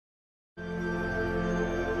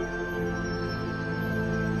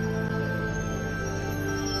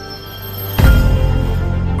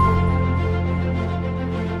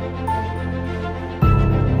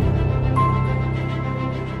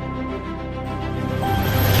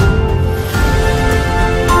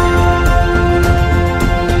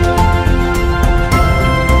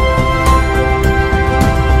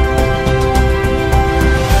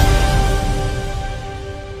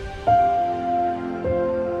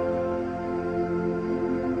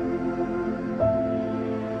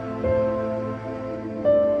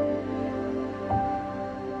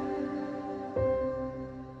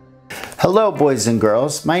Hello boys and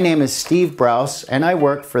girls, my name is Steve Brouse and I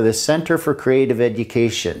work for the Center for Creative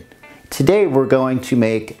Education. Today we're going to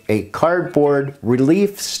make a cardboard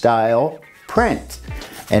relief style print.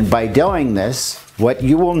 And by doing this, what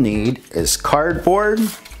you will need is cardboard,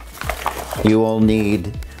 you will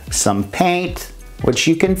need some paint, which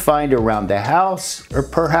you can find around the house or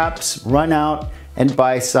perhaps run out and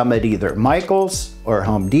buy some at either Michael's or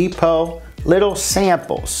Home Depot, little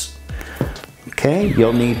samples. Okay,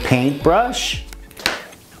 you'll need paintbrush,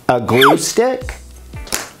 a glue stick.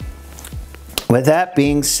 With that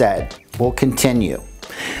being said, we'll continue.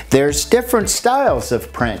 There's different styles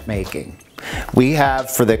of printmaking. We have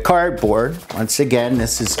for the cardboard, once again,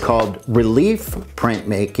 this is called relief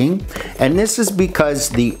printmaking, and this is because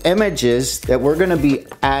the images that we're going to be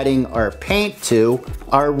adding our paint to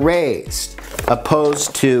are raised,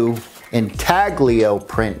 opposed to intaglio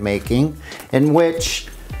printmaking, in which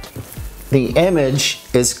the image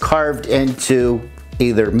is carved into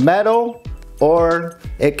either metal or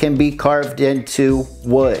it can be carved into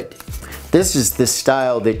wood. This is the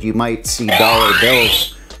style that you might see dollar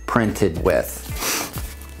bills printed with.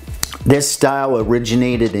 This style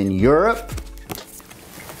originated in Europe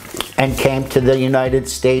and came to the United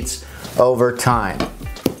States over time.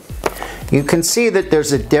 You can see that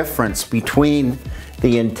there's a difference between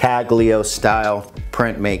the intaglio style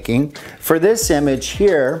printmaking. For this image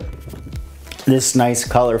here, this nice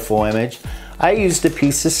colorful image, I used a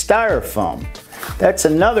piece of styrofoam. That's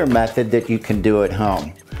another method that you can do at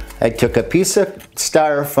home. I took a piece of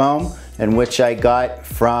styrofoam, in which I got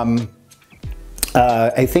from,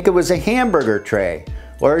 I think it was a hamburger tray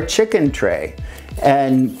or a chicken tray.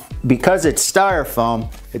 And because it's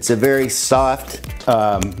styrofoam, it's a very soft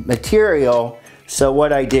material. So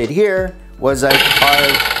what I did here was I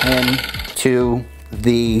carved into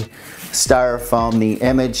the styrofoam the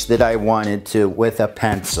image that I wanted to with a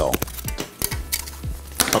pencil.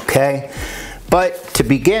 Okay, but to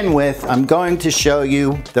begin with, I'm going to show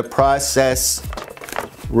you the process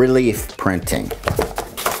relief printing.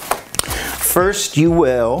 First, you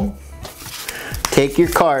will take your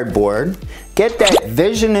cardboard, get that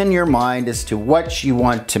vision in your mind as to what you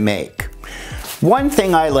want to make. One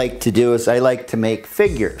thing I like to do is I like to make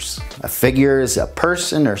figures. A figure is a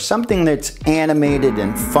person or something that's animated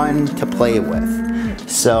and fun to play with.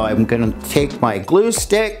 So I'm going to take my glue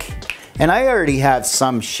stick, and I already have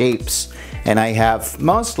some shapes, and I have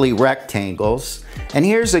mostly rectangles. And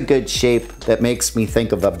here's a good shape that makes me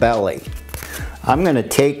think of a belly. I'm going to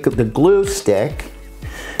take the glue stick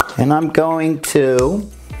and I'm going to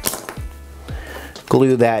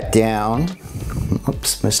glue that down.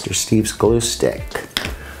 Oops, Mr. Steve's glue stick.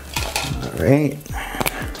 All right.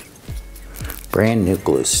 Brand new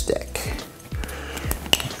glue stick.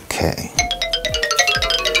 Okay.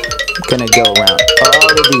 I'm going to go around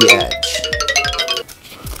all of the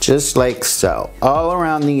edge. Just like so. All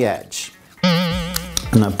around the edge. I'm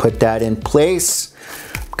going to put that in place.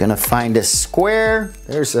 I'm going to find a square.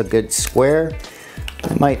 There's a good square.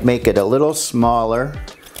 I might make it a little smaller.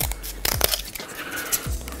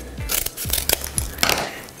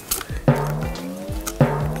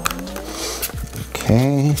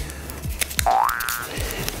 Okay,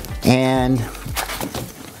 and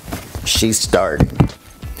she's starting.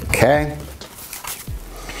 Okay,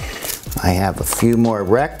 I have a few more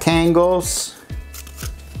rectangles.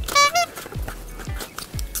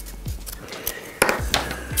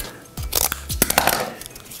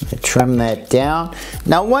 I trim that down.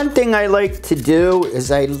 Now, one thing I like to do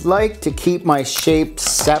is I like to keep my shapes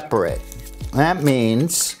separate. That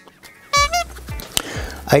means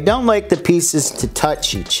I don't like the pieces to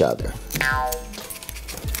touch each other.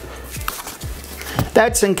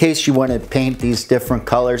 That's in case you want to paint these different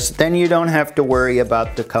colors, then you don't have to worry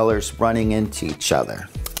about the colors running into each other.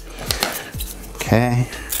 Okay,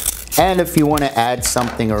 and if you want to add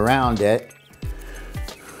something around it,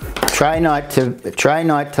 try not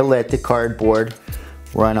to let the cardboard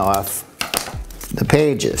run off the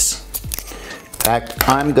pages. In fact,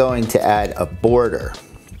 I'm going to add a border.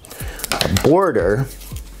 A border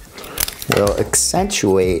will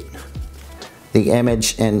accentuate the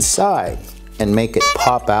image inside and make it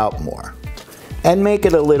pop out more and make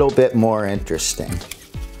it a little bit more interesting.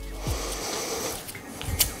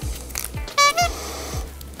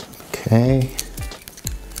 Okay.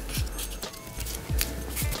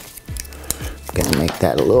 I'm going to make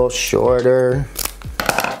that a little shorter.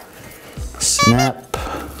 Snap.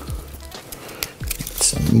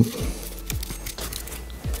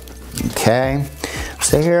 Okay.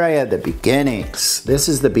 So here I have the beginnings. This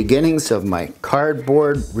is the beginnings of my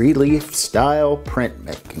cardboard relief style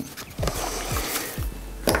printmaking.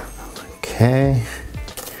 Okay.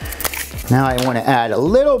 Now I want to add a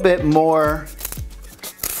little bit more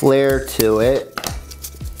flair to it.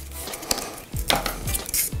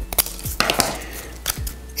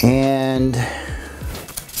 And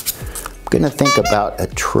I'm gonna think about a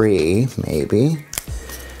tree, maybe.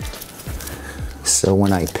 So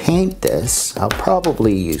when I paint this, I'll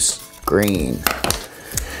probably use green.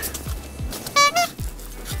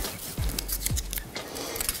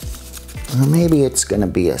 Or maybe it's gonna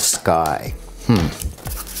be a sky.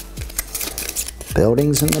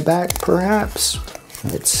 Buildings in the back, perhaps?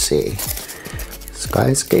 Let's see.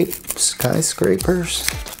 Skyscrapers?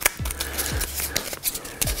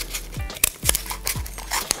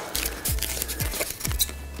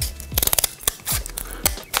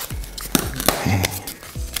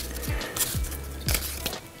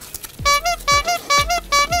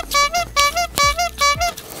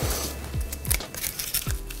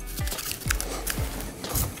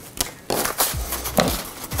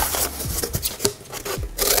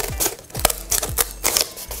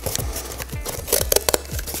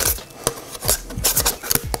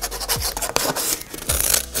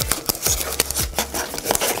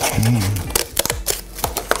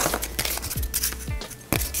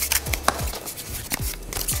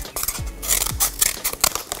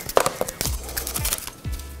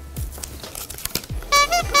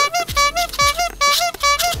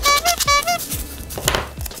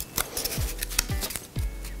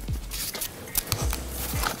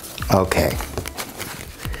 Okay,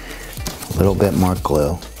 a little bit more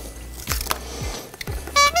glue.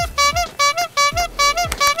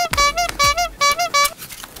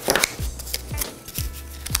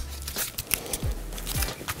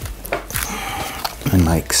 And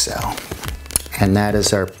like so. And that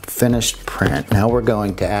is our finished print. Now we're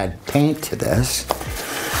going to add paint to this.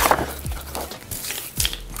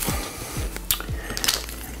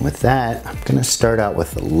 With that, I'm going to start out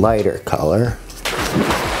with a lighter color.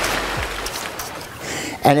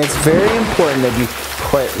 And it's very important that you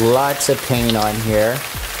put lots of paint on here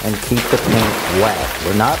and keep the paint wet.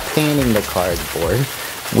 We're not painting the cardboard.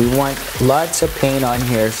 We want lots of paint on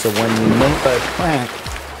here so when we make our print,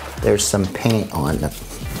 there's some paint on the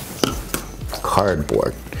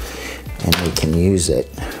cardboard and we can use it.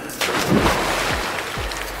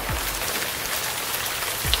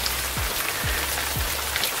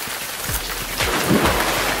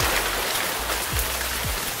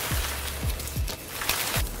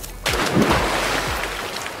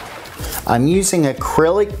 I'm using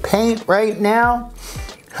acrylic paint right now.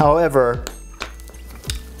 However,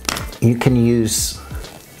 you can use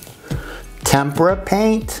tempera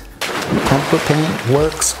paint. Tempera paint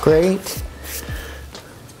works great.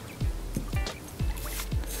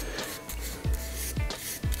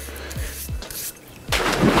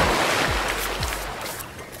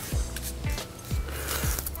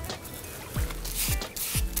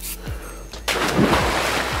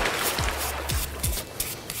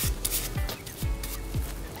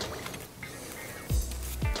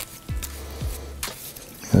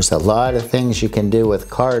 There's a lot of things you can do with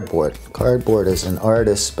cardboard. Cardboard is an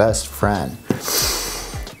artist's best friend.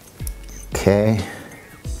 Okay.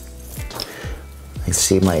 I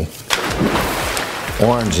see my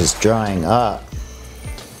orange is drying up.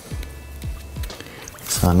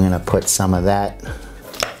 So I'm going to put some of that.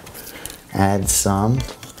 Add some.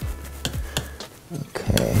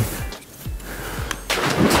 Okay.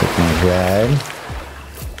 Take my red.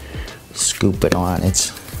 Scoop it on.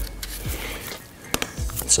 It's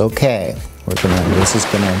okay. This is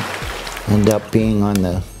gonna end up being on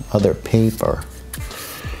the other paper.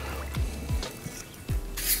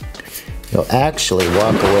 You'll actually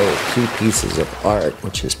walk away with 2 pieces of art,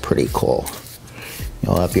 which is pretty cool.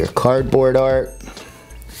 You'll have your cardboard art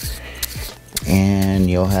and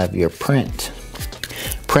you'll have your print.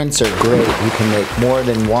 Prints are great. You can make more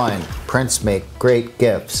than one. Prints make great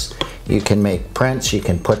gifts. You can make prints, you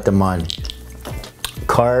can put them on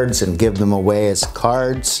cards and give them away as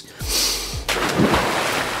cards.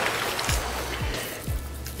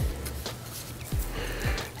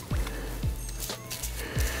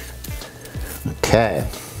 Okay.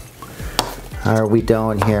 How are we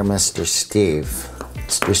doing here, Mr. Steve?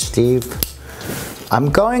 Mr. Steve,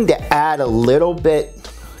 I'm going to add a little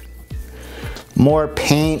bit more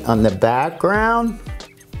paint on the background.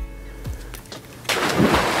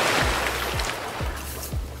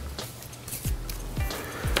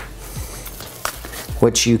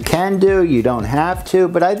 Which you can do, you don't have to,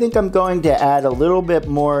 but I think I'm going to add a little bit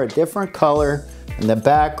more, a different color in the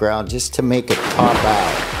background just to make it pop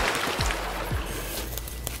out.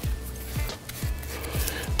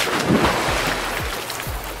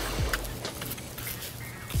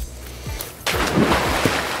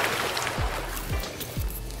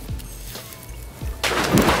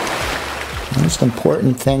 most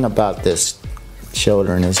important thing about this,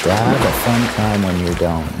 children, is to have a fun time when you're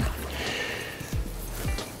doing it.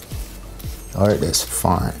 Art is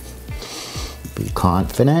fun. Be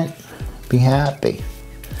confident, be happy.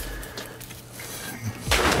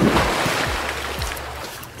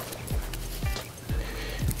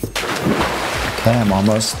 Okay, I'm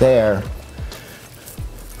almost there.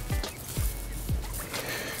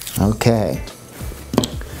 Okay,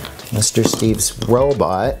 Mr. Steve's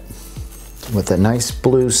robot with a nice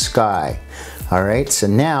blue sky. All right, so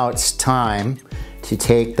now it's time to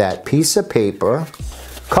take that piece of paper,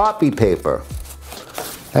 copy paper.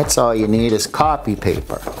 That's all you need is copy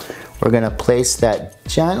paper. We're gonna place that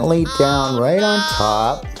gently down right on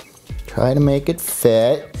top. Try to make it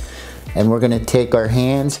fit. And we're gonna take our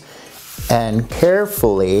hands and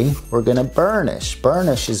carefully, we're gonna burnish.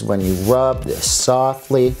 Burnish is when you rub this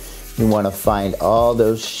softly. You wanna find all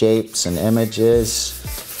those shapes and images,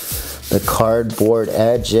 the cardboard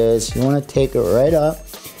edges. You wanna take it right up.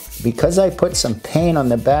 Because I put some paint on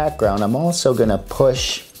the background, I'm also gonna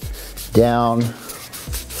push down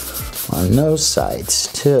on those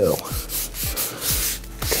sides too.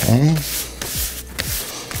 Okay.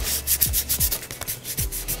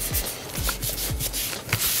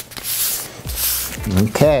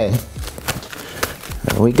 Okay,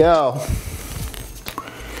 there we go.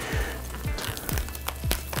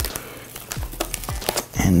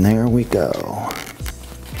 And there we go.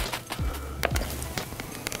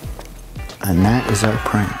 And that is our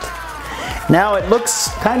print. Now it looks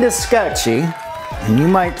kind of sketchy, and you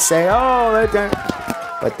might say, oh,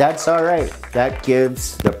 but that's all right. That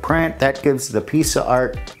gives the print, that gives the piece of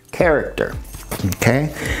art character.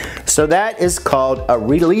 Okay, so that is called a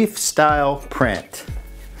relief style print.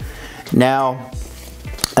 Now,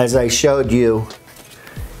 as I showed you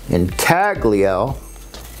in Taglio,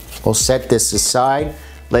 we'll set this aside,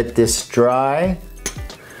 let this dry,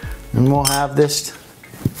 and we'll have this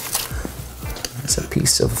as a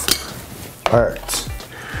piece of art.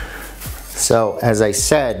 So, as I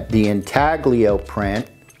said, the intaglio print,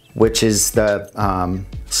 which is the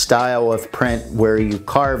style of print where you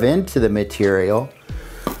carve into the material,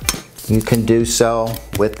 you can do so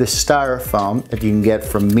with the styrofoam that you can get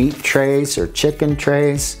from meat trays or chicken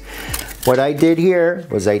trays. What I did here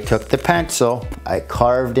was I took the pencil, I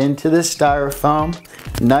carved into the styrofoam,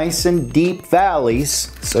 nice and deep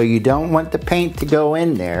valleys, so you don't want the paint to go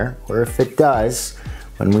in there, or if it does,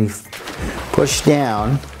 when we push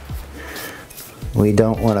down, we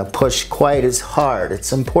don't want to push quite as hard.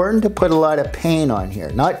 It's important to put a lot of paint on here.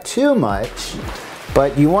 Not too much,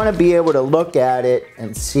 but you want to be able to look at it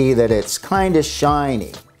and see that it's kind of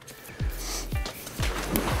shiny.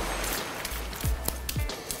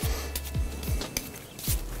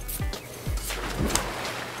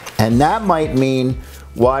 And that might mean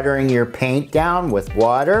watering your paint down with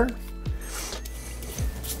water.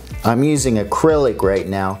 I'm using acrylic right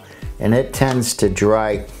now, and it tends to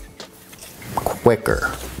dry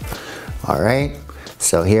quicker. All right,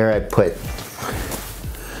 so here I put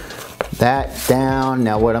that down.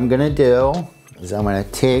 Now what I'm gonna do is I'm gonna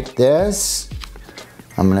take this,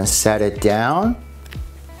 I'm gonna set it down.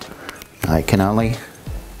 I can only,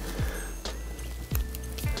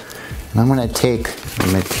 and I'm gonna take the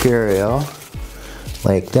material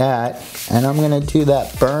like that, and I'm gonna do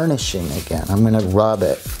that burnishing again. I'm gonna rub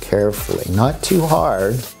it carefully, not too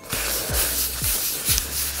hard.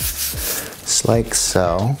 Just like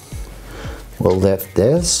so. We'll lift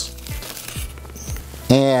this,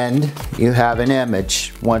 and you have an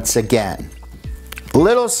image once again. A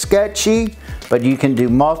little sketchy, but you can do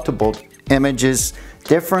multiple images,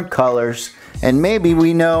 different colors, and maybe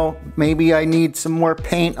we know, maybe I need some more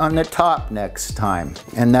paint on the top next time,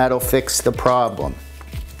 and that'll fix the problem.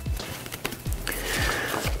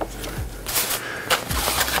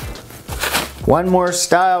 One more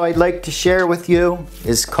style I'd like to share with you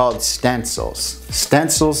is called stencils.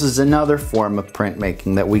 Stencils is another form of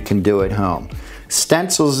printmaking that we can do at home.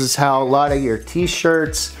 Stencils is how a lot of your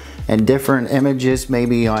t-shirts and different images,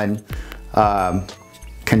 maybe on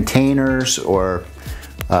containers or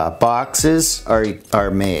boxes,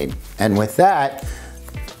 are made. And with that,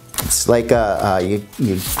 it's like you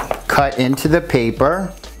cut into the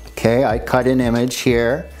paper. Okay, I cut an image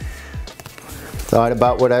here. Thought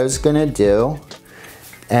about what I was gonna do,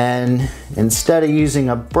 and instead of using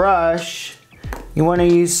a brush, you want to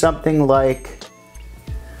use something like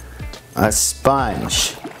a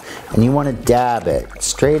sponge, and you want to dab it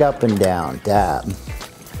straight up and down, dab.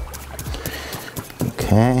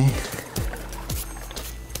 Okay.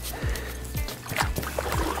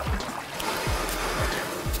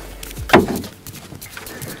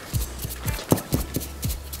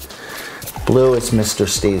 Blue is Mr.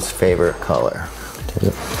 Steve's favorite color.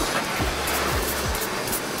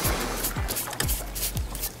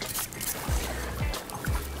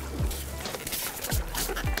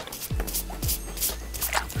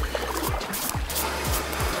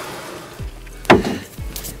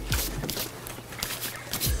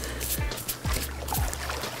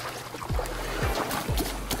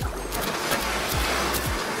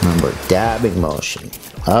 Remember, dabbing motion,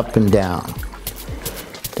 up and down.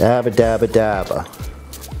 Dabba, dabba, dabba.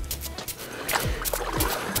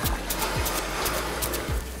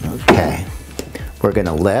 Okay, we're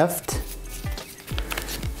gonna lift,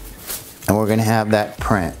 and we're gonna have that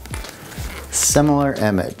print. Similar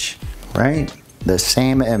image, right? The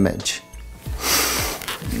same image.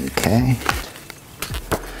 Okay.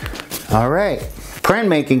 All right.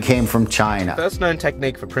 Printmaking came from China. The first known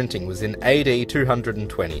technique for printing was in AD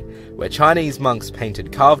 220, where Chinese monks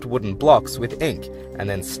painted carved wooden blocks with ink and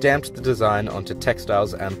then stamped the design onto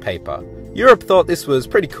textiles and paper. Europe thought this was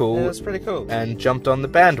pretty cool, and jumped on the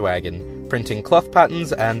bandwagon, printing cloth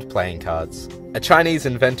patterns and playing cards. A Chinese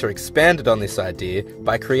inventor expanded on this idea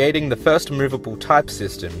by creating the first movable type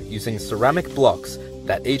system using ceramic blocks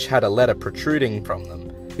that each had a letter protruding from them.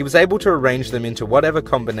 He was able to arrange them into whatever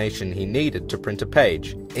combination he needed to print a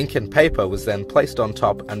page. Ink and paper was then placed on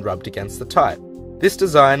top and rubbed against the type. This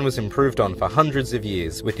design was improved on for hundreds of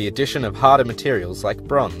years with the addition of harder materials like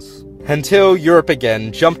bronze. Until Europe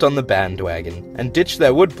again jumped on the bandwagon and ditched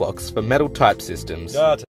their wood blocks for metal type systems.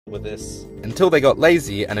 With this. Until they got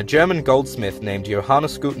lazy and a German goldsmith named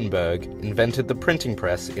Johannes Gutenberg invented the printing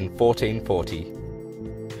press in 1440.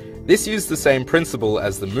 This used the same principle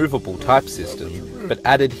as the movable type system, but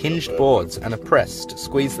added hinged boards and a press to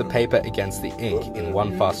squeeze the paper against the ink in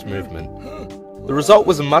one fast movement. The result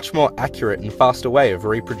was a much more accurate and faster way of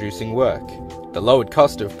reproducing work. The lowered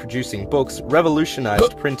cost of producing books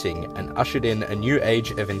revolutionized printing and ushered in a new age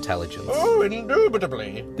of intelligence. Oh,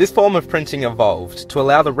 indubitably. This form of printing evolved to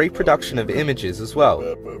allow the reproduction of images as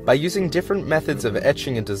well, by using different methods of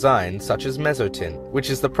etching a design such as mezzotint, which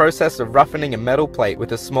is the process of roughening a metal plate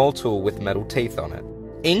with a small tool with metal teeth on it.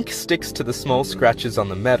 Ink sticks to the small scratches on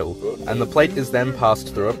the metal, and the plate is then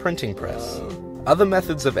passed through a printing press. Other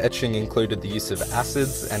methods of etching included the use of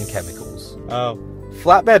acids and chemicals.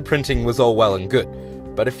 Flatbed printing was all well and good,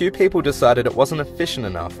 but a few people decided it wasn't efficient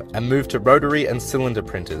enough and moved to rotary and cylinder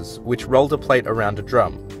printers, which rolled a plate around a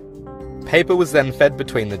drum. Paper was then fed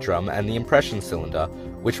between the drum and the impression cylinder,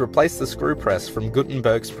 which replaced the screw press from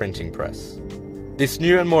Gutenberg's printing press. This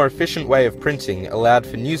new and more efficient way of printing allowed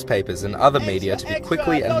for newspapers and other media to be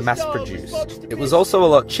quickly and mass-produced. It was also a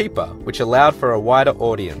lot cheaper, which allowed for a wider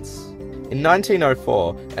audience. In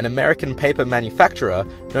 1904, an American paper manufacturer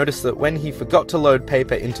noticed that when he forgot to load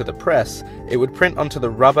paper into the press, it would print onto the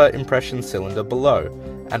rubber impression cylinder below,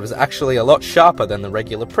 and was actually a lot sharper than the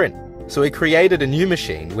regular print. So he created a new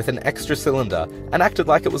machine with an extra cylinder and acted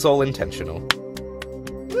like it was all intentional.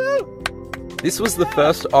 This was the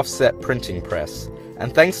first offset printing press,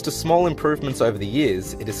 and thanks to small improvements over the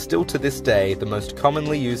years, it is still to this day the most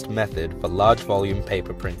commonly used method for large volume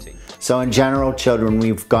paper printing. So in general, children,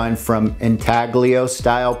 we've gone from intaglio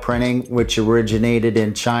style printing, which originated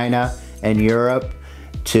in China and Europe,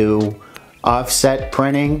 to offset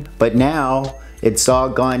printing, but now it's all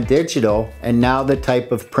gone digital, and now the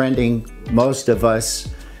type of printing most of us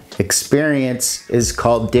experience is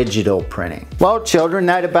called digital printing. Well, children,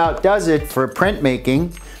 that about does it for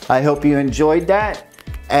printmaking. I hope you enjoyed that,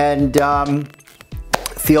 and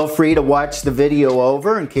feel free to watch the video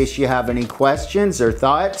over in case you have any questions or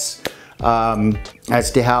thoughts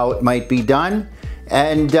as to how it might be done,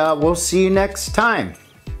 and we'll see you next time.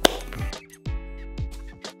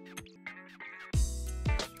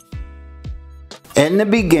 In the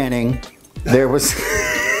beginning, there was...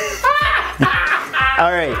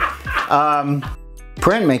 All right,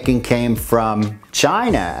 printmaking came from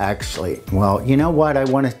China, actually. Well, you know what? I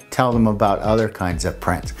want to tell them about other kinds of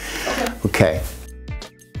prints. Okay.